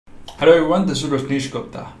Hello everyone, this is Rajneesh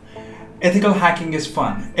Gupta. Ethical hacking is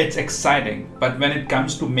fun, it's exciting, but when it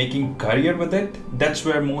comes to making career with it, that's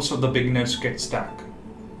where most of the beginners get stuck.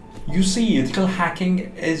 You see, ethical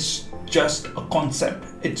hacking is just a concept.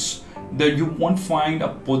 You won't find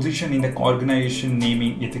a position in the organization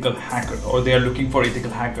naming ethical hacker or they are looking for ethical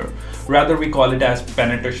hacker. Rather, we call it as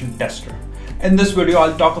penetration tester. In this video,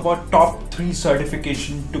 I'll talk about top 3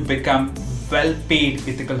 certification to become well-paid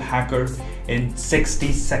ethical hacker in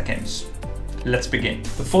 60 seconds. Let's begin.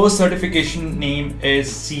 The first certification name is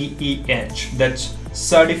CEH, that's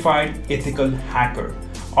Certified Ethical Hacker,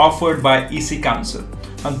 offered by EC Council.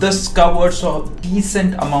 Now this covers a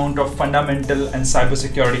decent amount of fundamental and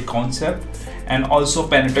cybersecurity concept and also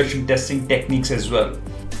penetration testing techniques as well.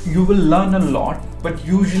 You will learn a lot, but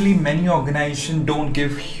usually many organizations don't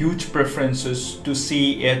give huge preferences to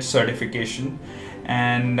CEH certification,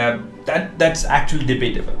 and that's actually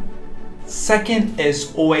debatable. Second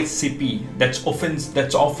is OSCP, that's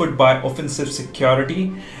offered by Offensive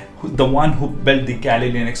Security, the one who built the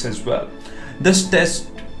Kali Linux as well. This test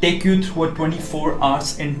take you through a 24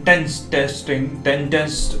 hours intense testing,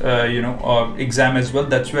 exam as well.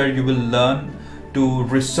 That's where you will learn to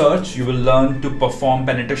research, you will learn to perform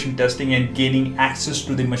penetration testing and gaining access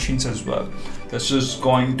to the machines as well. This is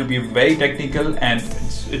going to be very technical and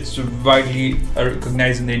it's widely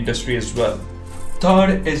recognized in the industry as well.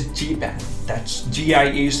 Third is GPAN, that's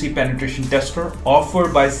GIAC penetration tester,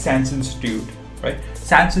 offered by SANS Institute. Right?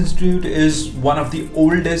 SANS Institute is one of the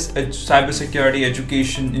oldest cybersecurity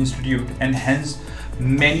education institute, and hence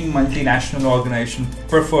many multinational organizations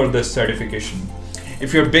prefer this certification.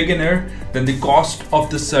 If you're a beginner, then the cost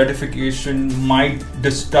of the certification might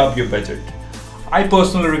disturb your budget. I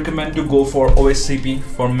personally recommend to go for OSCP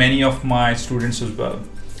for many of my students as well.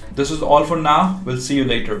 This is all for now. We'll see you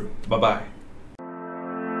later. Bye-bye.